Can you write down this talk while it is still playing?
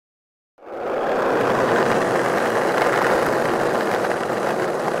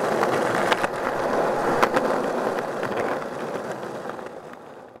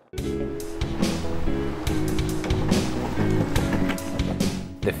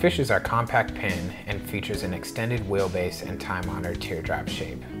fish is our compact pin and features an extended wheelbase and time-honored teardrop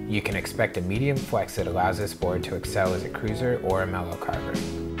shape. You can expect a medium flex that allows this board to excel as a cruiser or a mellow carver.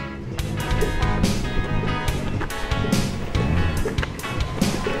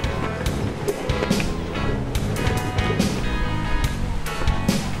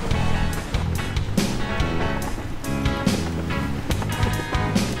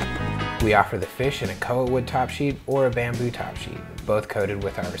 We offer the fish in a Koa wood top sheet or a bamboo top sheet, both coated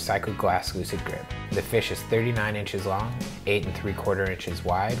with our recycled glass lucid grip. The fish is 39 inches long, 8 3/4 inches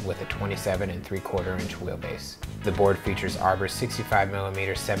wide with a 27 3/4 inch wheelbase. The board features Arbor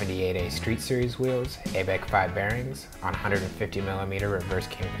 65mm 78A Street Series wheels, ABEC 5 bearings on 150mm reverse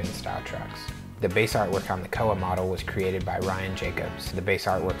kingpin style trucks. The base artwork on the Koa model was created by Ryan Jacobs. The base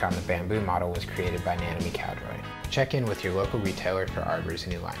artwork on the bamboo model was created by Nanami Cowdroy. Check in with your local retailer for Arbor's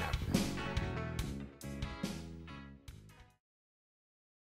new lineup.